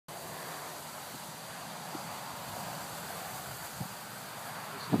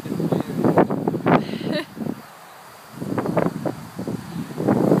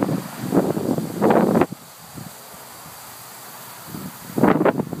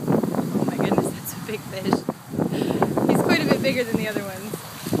bigger than the other ones.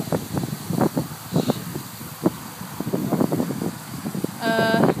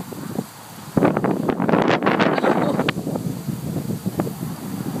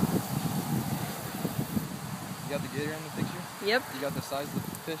 You got the gator in the picture? Yep. You got the size of the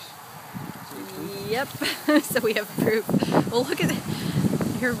fish? Yep. So we have proof. Well, look at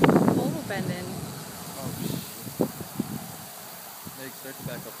your pole bending. Oh, shit. Meg, start to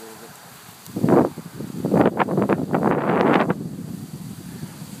back up a little bit.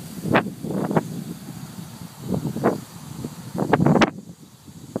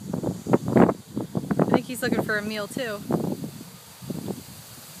 I think he's looking for a meal too.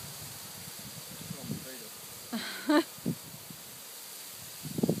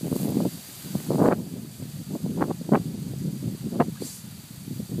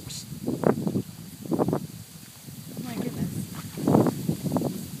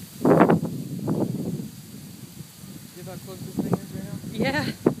 How close this thing is right now? Yeah.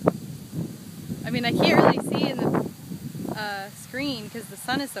 I mean, I can't really see in the screen because the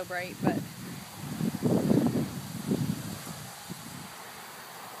sun is so bright, but...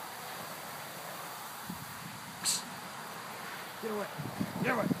 Get away!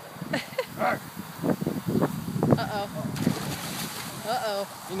 Get away! Uh-oh. Uh-oh.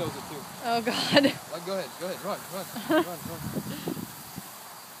 He knows it too. Oh, God. Go ahead, run.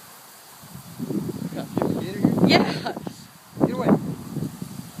 Yeah, you have a gator here? Yeah. Get away!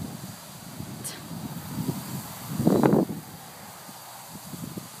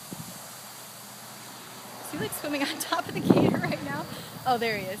 Is he like swimming on top of the gator right now? Oh,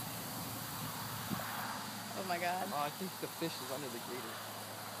 there he is. Oh my God. I think the fish is under the gator.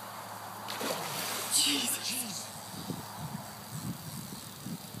 Jesus.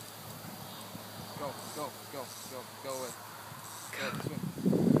 Go away. Go, swim.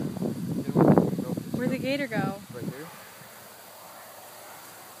 Get away. Go. Where'd the gator go? Right here.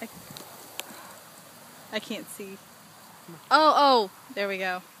 I can't see. Oh, there we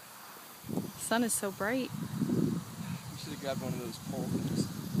go. The sun is so bright. We should have grabbed one of those poles and just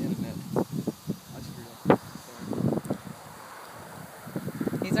in a net. I screwed up.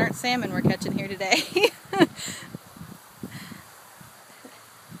 Sorry. These aren't salmon we're catching here today.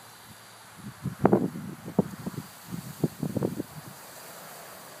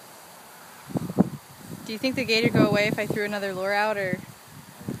 Do you think the gator go away if I threw another lure out, or?